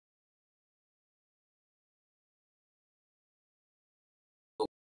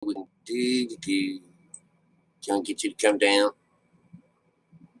Can I get you to come down?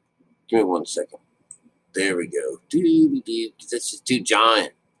 Give me 1 second. There we go. That's just too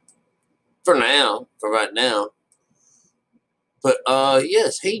giant. For now. For right now. But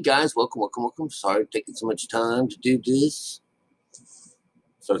yes, hey guys, welcome. Sorry for taking so much time to do this.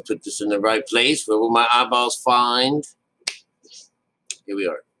 So let's put this in the right place. Where will my eyeballs find? Here we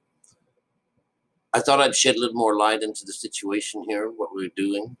are. I thought I'd shed a little more light into the situation here, what we're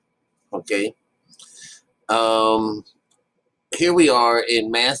doing. Okay. Here we are in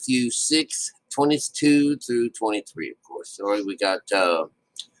Matthew 6:22 through 23, of course. So we got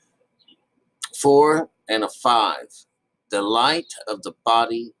 4 and a 5. The light of the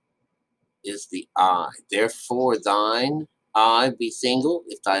body is the eye. Therefore, thine eye be single,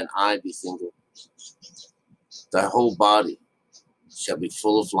 if thine eye be single. Thy whole body shall be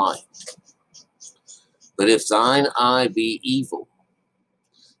full of light. But if thine eye be evil,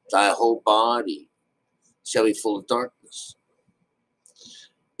 thy whole body shall be full of darkness.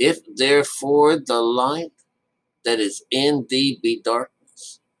 If therefore the light that is in thee be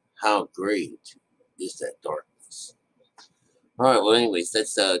darkness, how great is that darkness? All right, well, anyways,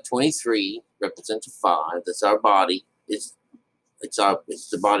 that's 23 represents a 5. That's our body. It's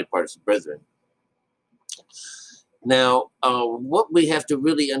the body parts of brethren. Now, what we have to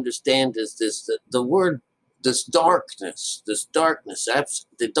really understand is this: the word, this darkness. The darkness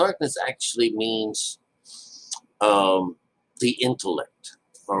actually means the intellect.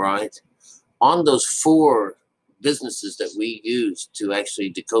 All right, on those 4 businesses that we use to actually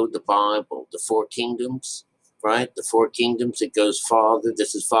decode the Bible, the 4 kingdoms, right? The 4 kingdoms. It goes Father.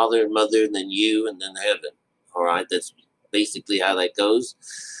 This is Father and Mother, and then you, and then heaven. All right, that's basically how that goes.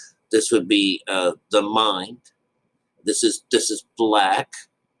 This would be the mind. This is black.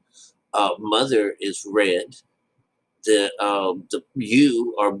 Mother is red. The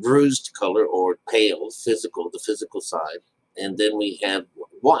you are bruised color or pale, the physical side, and then we have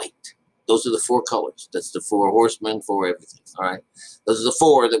white. Those are the 4 colors. That's the 4 horsemen, 4 everything. All right, those are the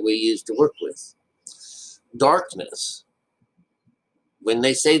 4 that we use to work with. Darkness. When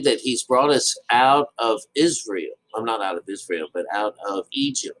they say that He's brought us out of Israel, I'm not out of Israel, but out of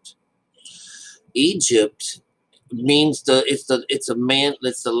Egypt. Egypt means it's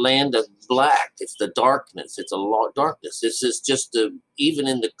the land of black. It's the darkness. It's a darkness. This is just even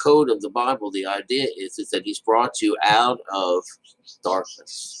in the code of the Bible, the idea is that He's brought you out of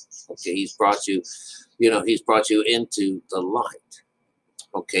darkness. Okay, He's brought you, He's brought you into the light.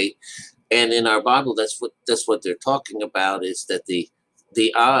 Okay, and in our Bible, that's what they're talking about, is that the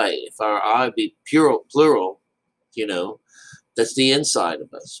eye, if our eye be plural, that's the inside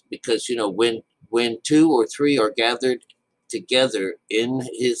of us, because when 2 or 3 are gathered together in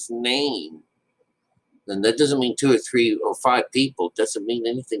His name, then that doesn't mean 2 or 3 or 5 people. It doesn't mean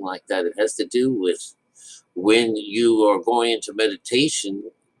anything like that. It has to do with when you are going into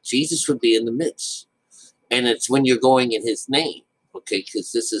meditation, Jesus would be in the midst, and it's when you're going in His name. Okay,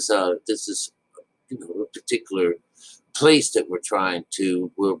 because this is a particular place that we're trying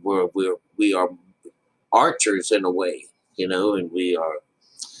to. We are archers in a way, and we are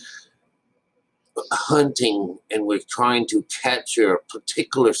hunting, and we're trying to capture a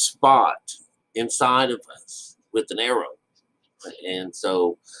particular spot inside of us with an arrow. And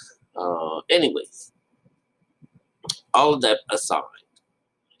so, anyways, all of that aside,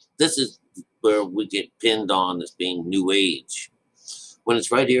 this is where we get pinned on as being New Age, when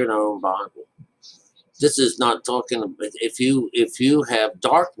it's right here in our own Bible. This is not talking about, if you have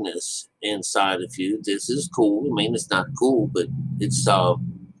darkness inside of you, this is cool. I mean, it's not cool, but it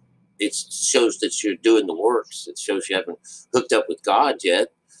shows that you're doing the works. It shows you haven't hooked up with God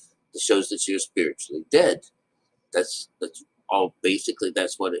yet. It shows that you're spiritually dead. That's all. Basically,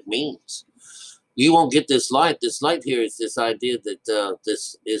 that's what it means. You won't get this light. This light here is this idea that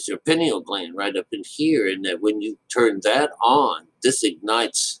this is your pineal gland right up in here, and that when you turn that on, this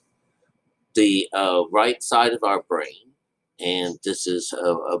ignites the right side of our brain, and this is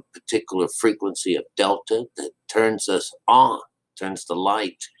a particular frequency of delta that turns us on, turns the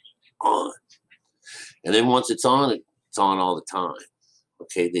light on. And then once it's on all the time.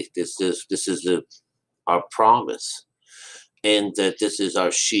 Okay, this is our promise, and that this is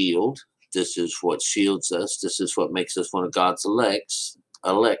our shield. This is what shields us. This is what makes us one of God's elect.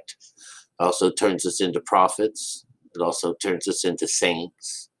 Also turns us into prophets. It also turns us into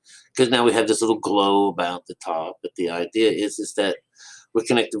saints, because now we have this little glow about the top. But the idea is that we're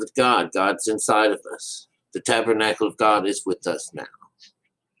connected with God. God's inside of us. The tabernacle of God is with us now,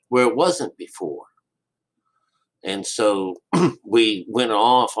 where it wasn't before. And so we went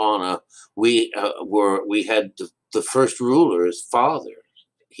off on we had the first ruler as Father,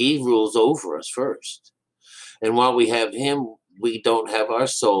 He rules over us first. And while we have him, we don't have our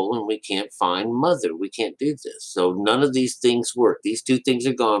soul, and we can't find mother. We can't do this. So none of these things work. These two things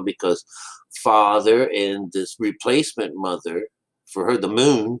are gone because father and this replacement mother, for her, the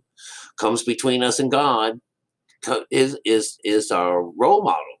moon, comes between us and God, is our role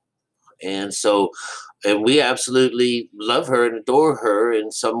model. And so, and we absolutely love her and adore her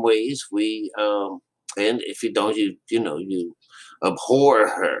in some ways. And if you don't, you abhor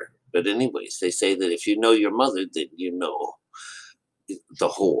her. But anyways, they say that if you know your mother, then you know the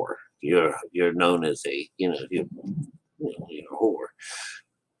whore. You're known as you're a whore,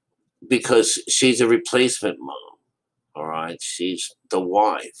 because she's a replacement mom. All right, she's the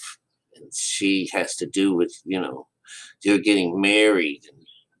wife, and she has to do with you're getting married and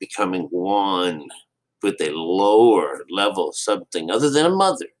becoming one with a lower level, something other than a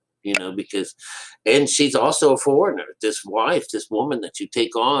mother. Because, and she's also a foreigner. This wife, this woman that you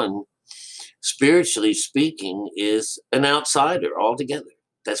take on, spiritually speaking, is an outsider altogether.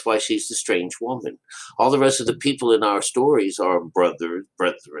 That's why she's the strange woman. All the rest of the people in our stories are brothers,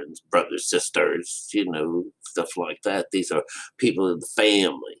 sisters, stuff like that. These are people in the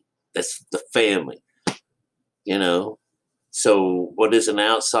family. That's the family, So what is an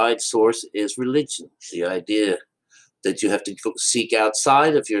outside source is religion. The idea that you have to go seek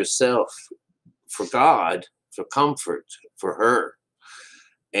outside of yourself for God, for comfort, for her,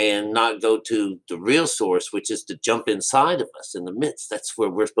 and not go to the real source, which is to jump inside of us in the midst. That's where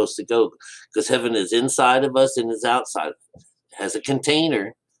we're supposed to go, because heaven is inside of us and is outside of us. It has a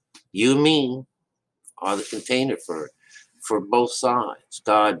container. You and me are the container for both sides.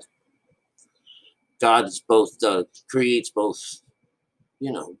 God is both, creates both,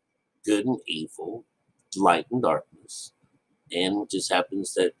 good and evil, light and darkness. And it just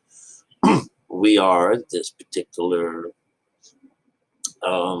happens that we are this particular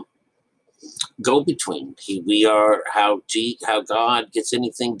go-between. We are how God gets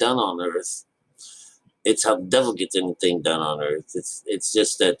anything done on earth. It's how the devil gets anything done on earth. It's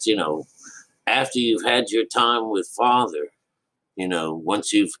just that, after you've had your time with Father,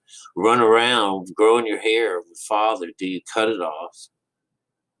 once you've run around growing your hair with Father, do you cut it off?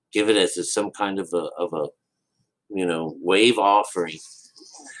 Give it as some kind of a wave offering,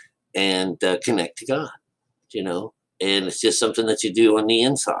 and connect to God, and it's just something that you do on the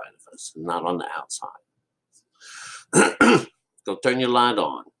inside of us, not on the outside. Go turn your light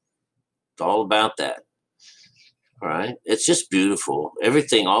on. It's all about that. All right. It's just beautiful.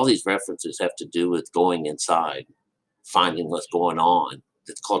 Everything, all these references have to do with going inside, finding what's going on.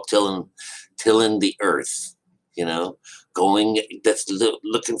 It's called tilling the earth,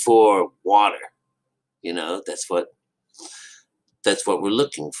 looking for water. That's what we're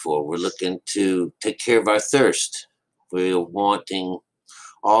looking for. We're looking to take care of our thirst. We're wanting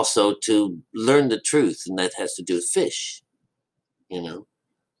also to learn the truth, and that has to do with fish,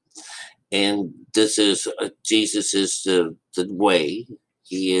 And this is Jesus is the way.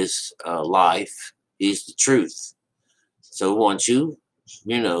 He is life. He's the truth. So once you,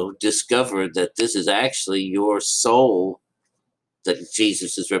 discover that this is actually your soul that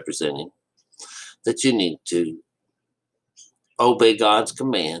Jesus is representing, that you need to obey God's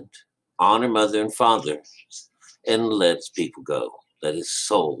command, honor mother and father, and let his people go. Let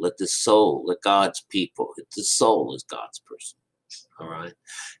God's people, the soul is God's person. All right.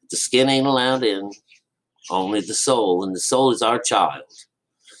 The skin ain't allowed in, only the soul, and the soul is our child.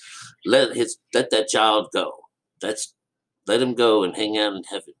 Let that child go. Let him go and hang out in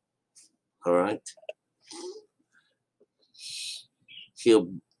heaven. All right. He'll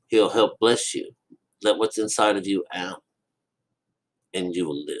help bless you. Let what's inside of you out, and you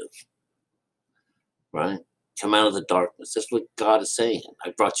will live. Right? Come out of the darkness. That's what God is saying.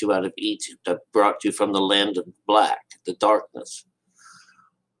 I brought you out of Egypt. I brought you from the land of black, the darkness,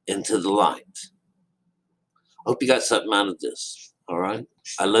 into the light. I hope you got something out of this. All right?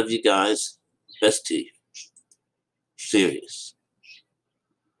 I love you guys. Best to you. Serious.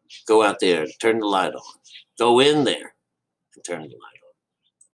 Go out there and turn the light on. Go in there and turn the light on.